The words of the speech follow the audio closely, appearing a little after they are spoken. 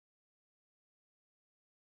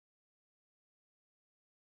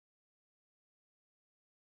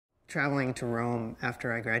Traveling to Rome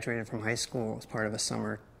after I graduated from high school as part of a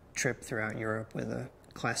summer trip throughout Europe with a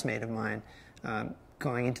classmate of mine,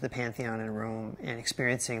 going into the Pantheon in Rome and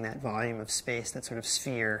experiencing that volume of space, that sort of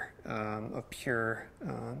sphere of pure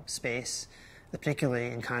space, particularly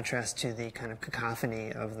in contrast to the kind of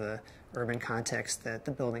cacophony of the urban context that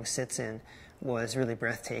the building sits in, was really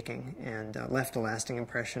breathtaking and left a lasting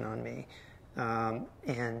impression on me.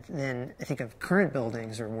 And then I think of current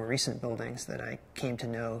buildings or more recent buildings that I came to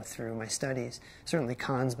know through my studies. Certainly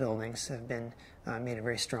Kahn's buildings have been made a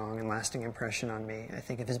very strong and lasting impression on me. I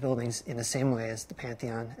think of his buildings in the same way as the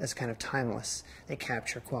Pantheon as kind of timeless. They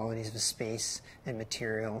capture qualities of space and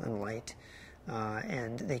material and light,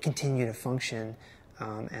 and they continue to function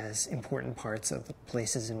as important parts of the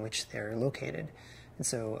places in which they're located. And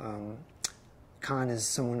so Kahn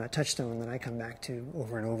is a touchstone that I come back to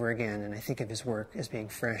over and over again, and I think of his work as being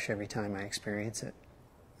fresh every time I experience it.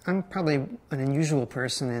 I'm probably an unusual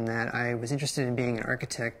person in that I was interested in being an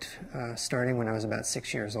architect starting when I was about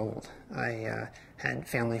 6 years old. I had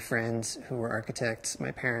family friends who were architects. My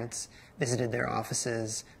parents visited their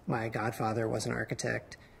offices. My godfather was an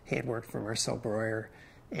architect. He had worked for Marcel Breuer.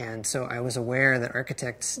 And so I was aware that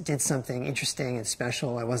architects did something interesting and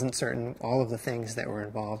special. I wasn't certain all of the things that were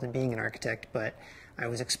involved in being an architect, but I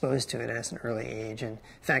was exposed to it at an early age. And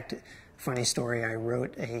in fact, funny story, I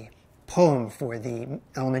wrote a poem for the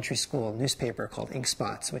elementary school newspaper called Ink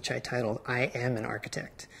Spots, which I titled "I Am an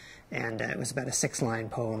Architect." And it was about a 6-line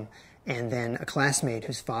poem. And then a classmate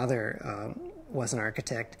whose father was an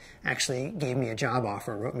architect actually gave me a job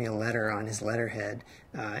offer, wrote me a letter on his letterhead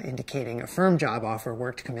indicating a firm job offer,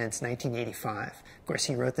 work to commence 1985. Of course,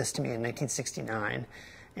 he wrote this to me in 1969.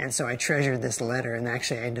 And so I treasured this letter, and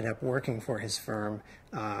actually I ended up working for his firm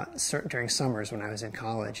during summers when I was in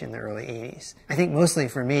college in the early 80s. I think mostly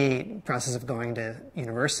for me, the process of going to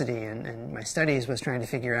university and my studies was trying to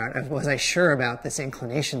figure out, was I sure about this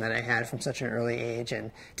inclination that I had from such an early age,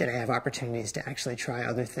 and did I have opportunities to actually try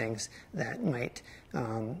other things that might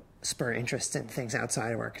spur interest in things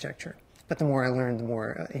outside of architecture. But the more I learned, the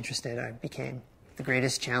more interested I became. The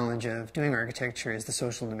greatest challenge of doing architecture is the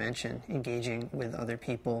social dimension, engaging with other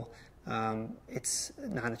people. It's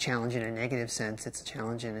not a challenge in a negative sense, it's a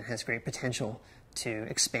challenge and it has great potential to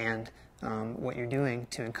expand what you're doing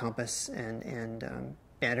to encompass and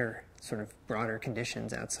better sort of broader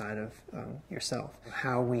conditions outside of yourself.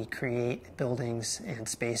 How we create buildings and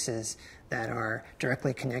spaces that are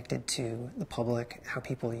directly connected to the public, how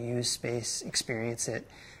people use space, experience it,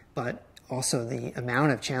 but also the amount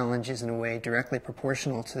of challenge is in a way directly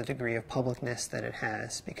proportional to the degree of publicness that it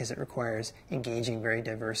has, because it requires engaging very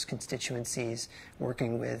diverse constituencies,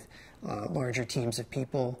 working with larger teams of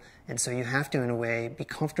people. And so you have to, in a way, be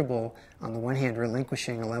comfortable, on the one hand,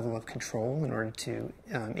 relinquishing a level of control in order to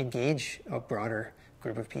engage a broader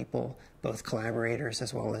group of people, both collaborators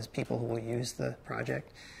as well as people who will use the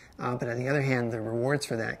project. But on the other hand, the rewards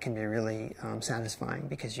for that can be really satisfying,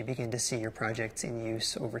 because you begin to see your projects in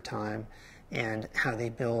use over time and how they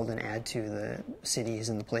build and add to the cities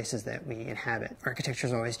and the places that we inhabit. Architecture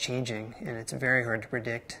is always changing, and it's very hard to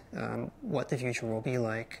predict what the future will be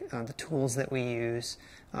like. The tools that we use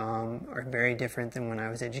are very different than when I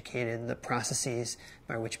was educated. The processes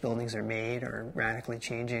by which buildings are made are radically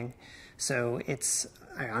changing. So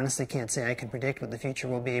I honestly can't say I can predict what the future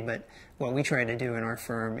will be, but what we try to do in our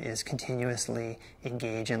firm is continuously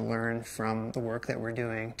engage and learn from the work that we're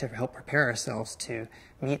doing to help prepare ourselves to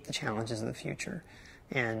meet the challenges of the future.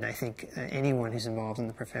 And I think anyone who's involved in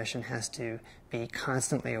the profession has to be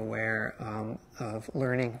constantly aware of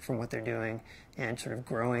learning from what they're doing and sort of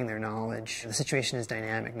growing their knowledge. The situation is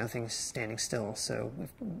dynamic, nothing's standing still, so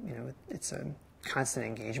it's a constant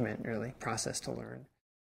engagement, really, process to learn.